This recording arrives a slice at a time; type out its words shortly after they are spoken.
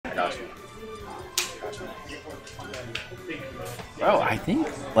Gotcha. Bro, I think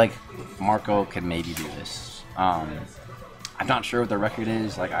like Marco can maybe do this. I'm not sure what the record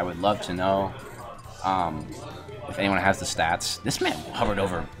is. Like, I would love to know. If anyone has the stats. This man hovered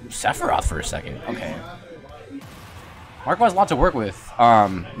over Sephiroth for a second. Okay. Marco has a lot to work with.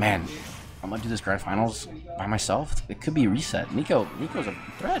 Man, I'm gonna do this grand finals by myself. It could be a reset. Nicko's a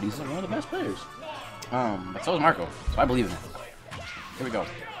threat. He's one of the best players. But so is Marco. So I believe in it. Here we go.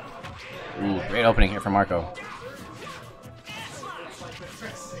 Ooh, great opening here for Marco.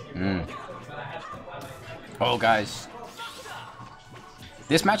 Oh, guys.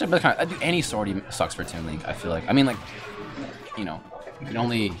 This matchup, kind of, any sortie sucks for Toon League, I feel like. I mean, like, you know, you can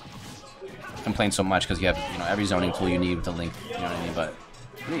only complain so much because you have, you know, every zoning tool you need with the link, you know what I mean? But,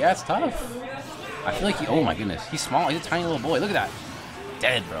 yeah, it's tough. I feel like he, oh my goodness, he's small, he's a tiny little boy. Look at that.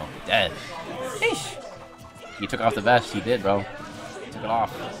 Dead, bro, dead. Sheesh. He took off the vest, he did, bro. Took it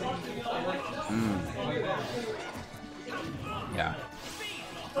off. Yeah.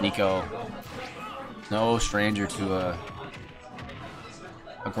 Nicko, no stranger to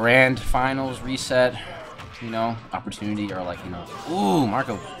a grand finals reset, you know, opportunity, or like, you know, ooh,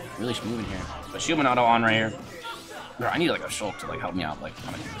 Marco really moving here. But Shield Monado on right here. Bro, I need like a Shulk to like help me out. Like,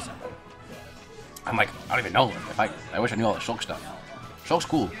 I'm gonna do this. I'm like, I don't even know. If I wish I knew all the Shulk stuff. Shulk's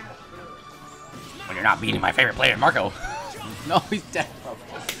cool. When you're not beating my favorite player, Marco. No, he's dead, bro.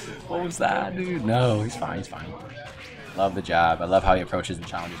 What was that, dude? No, he's fine, he's fine. Love the jab. I love how he approaches the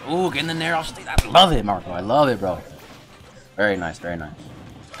challenges. Ooh, getting in there. I love it, Marco. I love it, bro. Very nice, very nice.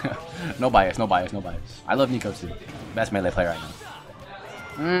 No bias, no bias, no bias. I love Nicko too. Best melee player right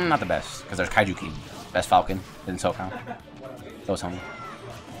now. Not the best, because there's Kaiju King. Best Falcon in SoCal. Those homie.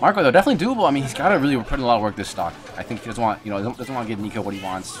 Marco though, definitely doable. I mean, he's gotta really put in a lot of work this stock. I think he doesn't want, you know, doesn't want to give Nicko what he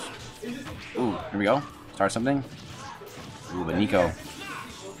wants. Ooh, here we go. Start something. Ooh, but Nicko.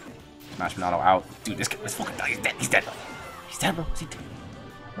 Smash Monado out. Dude, this fucking guy, he's dead. He's dead. He's dead, bro. Is he dead?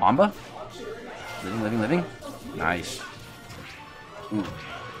 Wamba? Living. Nice.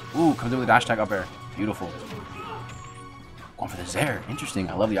 Ooh, comes in with a dash tag up air. Beautiful. Going for the Zair. Interesting.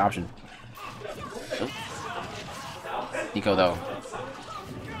 I love the option. Nicko, though.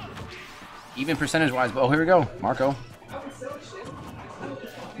 Even percentage-wise. Oh, here we go. Marco.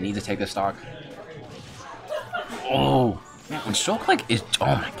 Needs to take the stock. Oh. Man, when Shulk, like, is... Oh,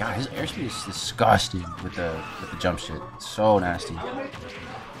 my God. His airspeed is disgusting with the jump shit. So nasty.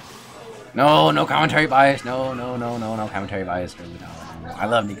 No commentary bias. No commentary bias. No. I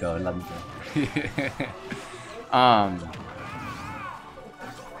love Nicko.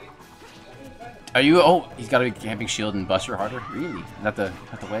 Are you? Oh, he's got to be camping shield and Buster harder. Really? Is that the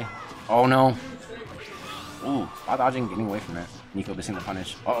way? Oh no. Ooh, while dodging, getting away from it. Nicko missing the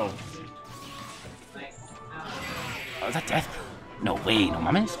punish. Oh, is that death? No way. No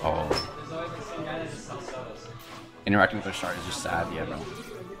mames. Oh. Interacting with the shard is just sad. Yeah, bro.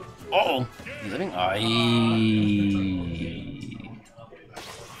 Uh-oh. He's living?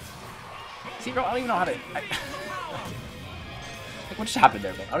 See, bro, I don't even know how to... like, what just happened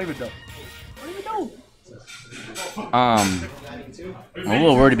there, bro? I don't even know. I'm a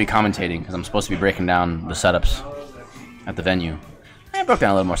little worried to be commentating, because I'm supposed to be breaking down the setups at the venue. I broke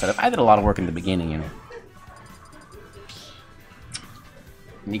down a little more setup. I did a lot of work in the beginning, you know.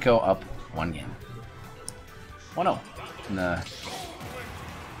 Nicko up 1 game. 1-0.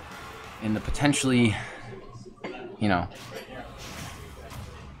 In the potentially, you know,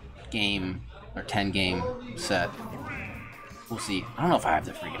 game or 10 game set. We'll see. I don't know if I have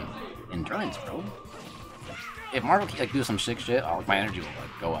the freaking endurance, bro. If Marvel can like do some sick shit, my energy will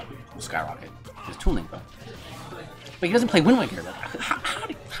like go up, will skyrocket. It's Toon Link, bro. But he doesn't play Wind Waker. Like,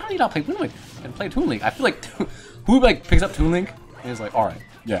 how do you not play Wind Waker and play Toon Link? I feel like who like picks up Toon Link and is like, all right,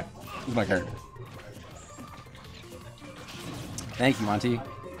 yeah, this is my character. Thank you, Monty.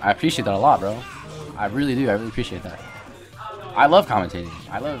 I appreciate that a lot, bro. I really do. I really appreciate that. I love commentating.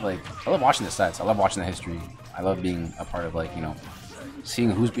 I love watching the sets. I love watching the history. I love being a part of, like, you know, seeing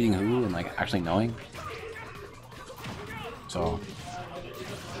who's beating who and like actually knowing. So,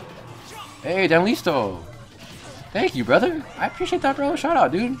 hey, Danlisto. Thank you, brother. I appreciate that, bro. Shout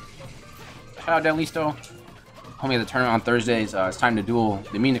out, dude. Shout out, Danlisto. Homie, the tournament on Thursdays. It's time to duel.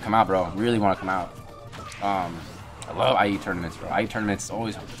 They mean to come out, bro. Really want to come out. I love IE tournaments, bro. IE tournaments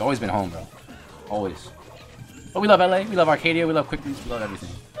it's always been home, bro. Always. But we love LA. We love Arcadia. We love Quick Beats. We love everything.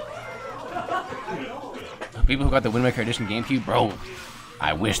 People who got the Wind Waker Edition GameCube, bro.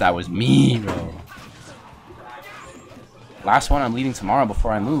 I wish that was me, bro. Last one I'm leaving tomorrow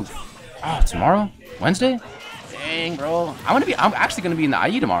before I move. Oh, tomorrow? Wednesday? Dang, bro. I'm actually gonna be in the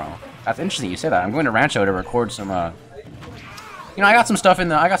IE tomorrow. That's interesting you say that. I'm going to Rancho to record some You know, I got some stuff in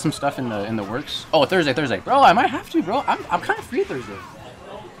the works. Oh, Thursday, bro. I might have to, bro. I'm kind of free Thursday.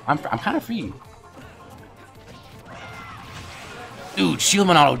 I'm kind of free. Dude, Shield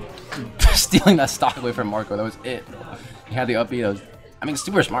Monado stealing that stock away from Marco. That was it. He had the up B. I mean,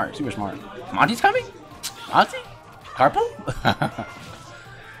 super smart, super smart. Monty's coming? Monty? Carpo?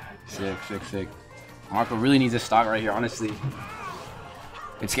 Sick. Marco really needs this stock right here, honestly.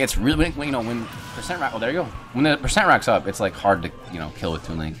 It's really, you know, when percent rack. Oh, there you go. When the percent racks up, it's like hard to, you know, kill with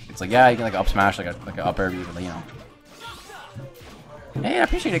Toon Link. It's like, yeah, you can like up smash like an up air view, but you know. Hey, I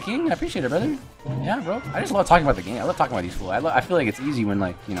appreciate it, King. I appreciate it, brother. Yeah, bro. I just love talking about the game. I love talking about these fools. I feel like it's easy when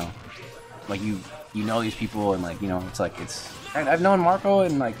like, you know, like you know these people and like, you know, it's like I've known Marco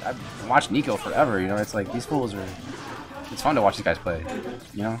and like I've watched Nicko forever. You know, it's like these fools are. It's fun to watch these guys play.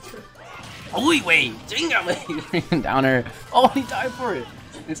 You know. Oh wait, downer. Oh, he died for it.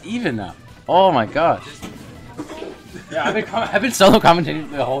 It's even now. Oh my gosh. Yeah, I've been solo commentating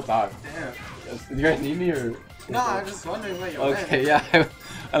the whole time. Damn. Do you guys need me or? No, I'm just wondering what you're Okay, yeah.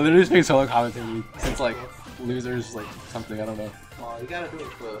 I literally been solo commentating since like losers like something. I don't know. Well, you gotta do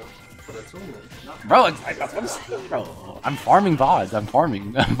it for the tournament. Bro, that's what I'm saying, bro. I'm farming vods. I'm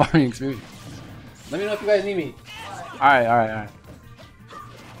farming experience. Let me know if you guys need me. All right.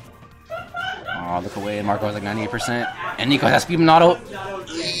 Oh, look away. And Marco has like 98%. And Nicko has speed Monado.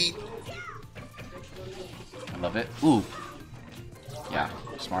 I love it. Ooh. Yeah,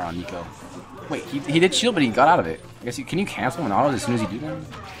 smart on Nicko. Wait, he did shield, but he got out of it. I guess can you cancel Monado as soon as you do that?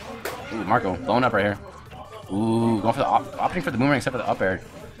 Ooh, Marco, blowing up right here. Ooh, going for the opting for the boomerang except for the up air.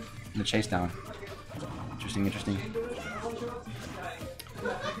 And the chase down. Interesting.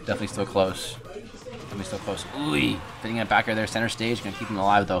 Definitely still close. Ooh, fitting it back air there, center stage. Gonna keep him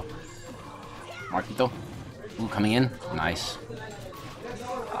alive though. Marquito. Ooh, coming in. Nice.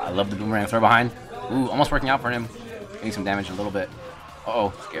 I love the boomerang throw behind. Ooh, almost working out for him. Getting some damage a little bit.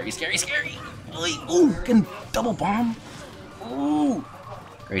 Uh-oh. Scary. Ooh, getting double bomb. Ooh.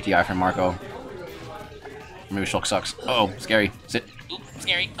 Great DI from Marco. Maybe Shulk sucks. Uh-oh, scary. Sit. Ooh,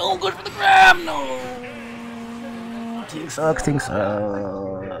 scary. Oh, good for the grab. No. Ting sucks.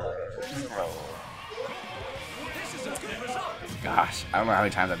 Gosh, I don't know how many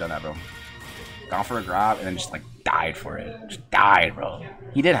times I've done that, bro. Gone for a grab and then just like died for it. Just died, bro.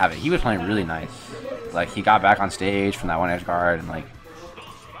 He did have it. He was playing really nice. Like he got back on stage from that one edge guard and like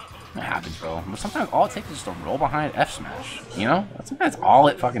it happens, bro. But sometimes all it takes is just a roll behind F smash. You know? Sometimes that's all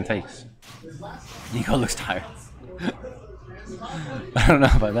it fucking takes. Nicko looks tired. I don't know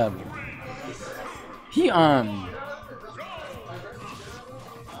about that, bro. He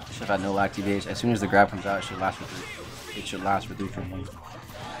should have had no lag TVH. As soon as the grab comes out, it should last for 3 frames.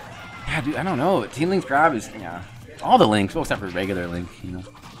 Yeah, dude, I don't know. Team Link's grab is, yeah. All the links, well, except for regular Link, you know.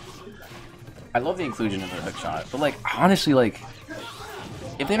 I love the inclusion of the hook shot, but, like, honestly, like,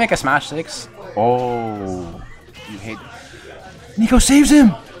 if they make a Smash 6, oh, you hate. Nicko saves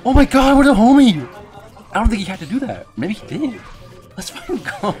him! Oh my god, what a homie! I don't think he had to do that. Maybe he did. Let's fucking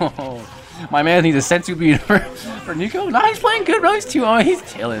go. My man needs a sensu beat for Nicko. Nah, he's playing good, bro. He's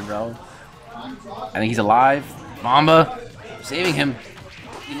killing, bro. I think he's alive. Mamba, saving him.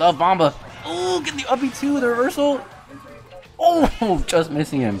 We love Mamba. Oh, getting the up B2, the reversal. Oh, just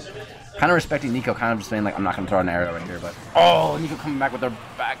missing him. Kind of respecting Nicko, kind of just saying like, I'm not gonna throw an arrow right here, but oh, Nicko coming back with their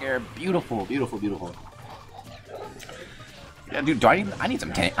back air. Beautiful. Yeah, dude, I need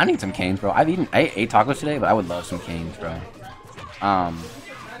some canes, bro. I ate tacos today, but I would love some canes, bro. I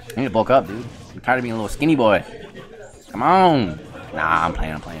need to bulk up, dude. I'm tired of being a little skinny boy. Come on. Nah, I'm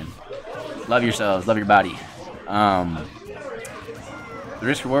playing. Love yourselves, love your body. The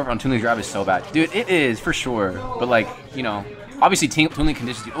risk reward on Toon Link's grab is so bad. Dude, it is, for sure. But, like, you know, obviously Toon Link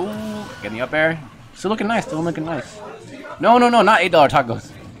conditions you. Ooh, getting the up air. Still looking nice. No, not $8 tacos.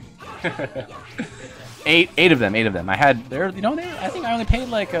 eight of them. I had, I think I only paid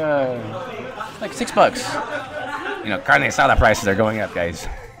like $6. You know, carne asada prices are going up, guys.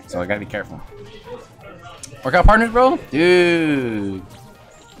 So I gotta be careful. Workout partners, bro? Dude.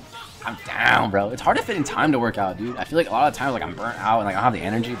 I'm down, bro. It's hard to fit in time to work out, dude. I feel like a lot of times, like, I'm burnt out and, like, I don't have the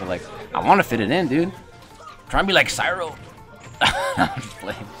energy, but, like, I want to fit it in, dude. I'm trying to be like Cyro. I'm just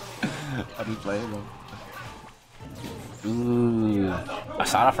playing. Bro. Ooh.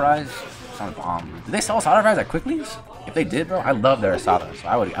 Asada fries? Sounds bomb, dude. Did they sell asada fries at Quickly's? If they did, bro, I love their asada, so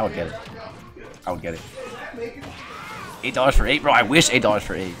I would get it. $8 for 8, bro. I wish $8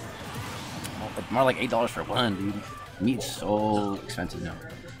 for 8. More like $8 for 1, dude. Meat's so expensive now.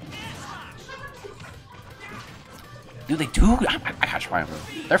 Dude, they do. I got trying, bro.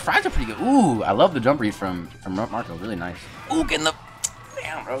 Their fries are pretty good. Ooh, I love the jump read from Marco. Really nice. Ooh, getting the.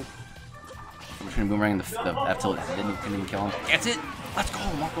 Damn, bro. I'm trying to boomerang the F tilt. Couldn't even kill him. Gets it. Let's go,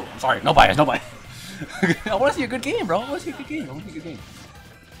 Marco. I'm sorry, no bias, no bias. I want to see a good game, bro. I want to see a good game. I want to see a good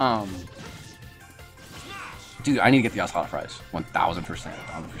game. Dude, I need to get the Asada prize. 1000%.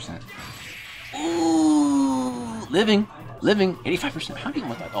 1000%. Ooh, living. 85%. How do you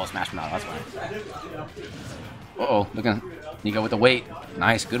want that? Oh, smash me out. That's fine. Uh-oh, look at Nicko with the weight.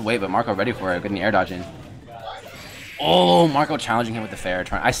 Nice, good weight, but Marco ready for it. Getting the air dodge in. Oh, Marco challenging him with the fair.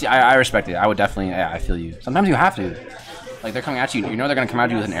 I respect it. I would definitely. Yeah, I feel you. Sometimes you have to. Like they're coming at you. You know they're gonna come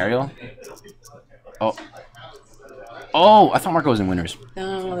at you with an aerial. Oh. Oh, I thought Marco was in winners.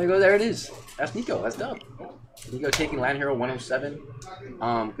 No, there it is. That's Nicko. That's dope. Nicko taking Land Hero 107.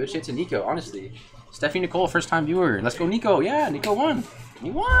 Good shit to Nicko, honestly. Stephanie Nicole, first time viewer. Let's go, Nicko. Yeah, Nicko won.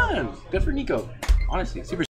 He won. Good for Nicko. Honestly, super.